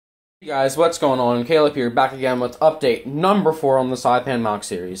Hey guys, what's going on? Caleb here, back again with update number 4 on the Saipan mock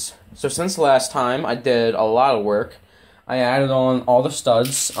series. So since last time, I did a lot of work. I added on all the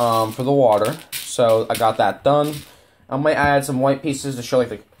studs for the water, so I got that done. I might add some white pieces to show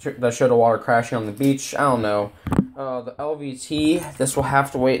the water crashing on the beach. I don't know. The LVT, this will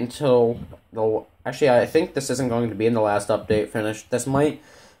have to wait until actually, I think this isn't going to be in the last update finished. This might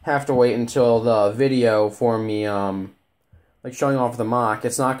have to wait until the video for me like showing off the mock.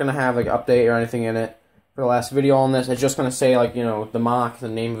 It's not going to have like update or anything in it for the last video on this. It's just going to say like, you know, the mock, the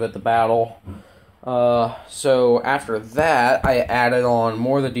name of it, the battle. So after that, I added on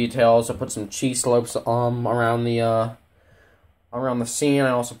more of the details. I put some cheese slopes around the scene. I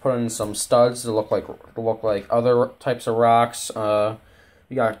also put in some studs to look like other types of rocks.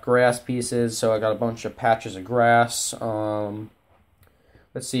 We got grass pieces, so I got a bunch of patches of grass.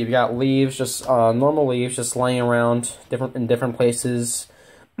 Let's see, we got leaves, just normal leaves, just laying around in different places.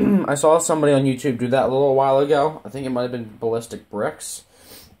 I saw somebody on YouTube do that a little while ago. I think it might have been ballistic bricks,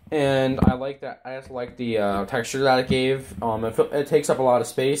 and I like that. I just like the texture that it gave. It takes up a lot of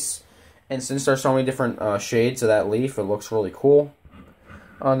space, and since there's so many different shades of that leaf, it looks really cool.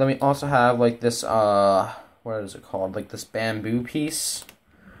 Then we also have like this, what is it called? Like this bamboo piece.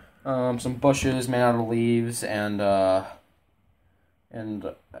 Some bushes made out of leaves, and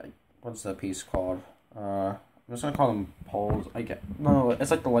what's that piece called? I'm just gonna call them poles. No,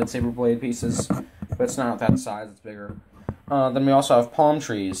 it's like the lightsaber blade pieces, but it's not that size. It's bigger. Then we also have palm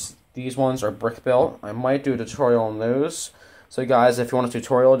trees. These ones are brick built. I might do a tutorial on those. So guys, if you want a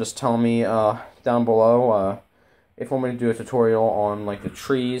tutorial, just tell me down below if you want me to do a tutorial on like the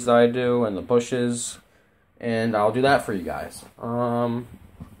trees that I do and the bushes, and I'll do that for you guys.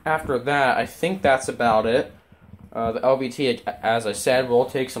 After that, I think that's about it. The LVT, as I said, will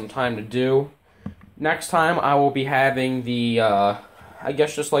take some time to do. Next time, I will be having the, I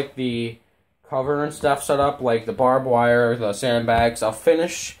guess just like the cover and stuff set up, like the barbed wire, the sandbags. I'll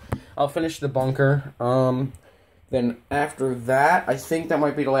finish the bunker. Then after that, I think that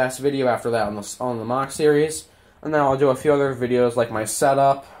might be the last video after that on the mock series. And then I'll do a few other videos like my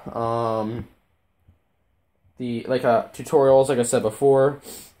setup, tutorials, like I said before.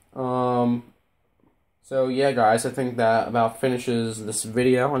 So yeah, guys, I think that about finishes this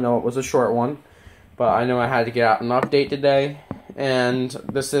video. I know it was a short one, but I know I had to get out an update today, and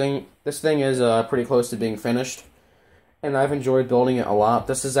this thing is pretty close to being finished, and I've enjoyed building it a lot.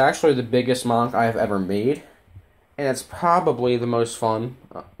 This is actually the biggest mock I have ever made, and it's probably the most fun.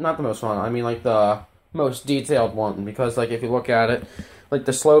 Not the most fun. I mean, like the most detailed one, because like if you look at it, like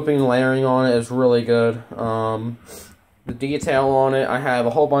the sloping and layering on it is really good. The detail on it, I have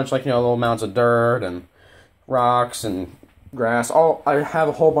a whole bunch, like, you know, little amounts of dirt and rocks and grass. I have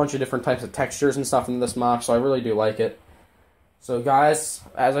a whole bunch of different types of textures and stuff in this mock, so I really do like it. So guys,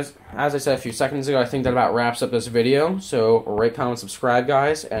 as I said a few seconds ago, I think that about wraps up this video. So rate, comment, subscribe,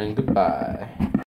 guys, and goodbye.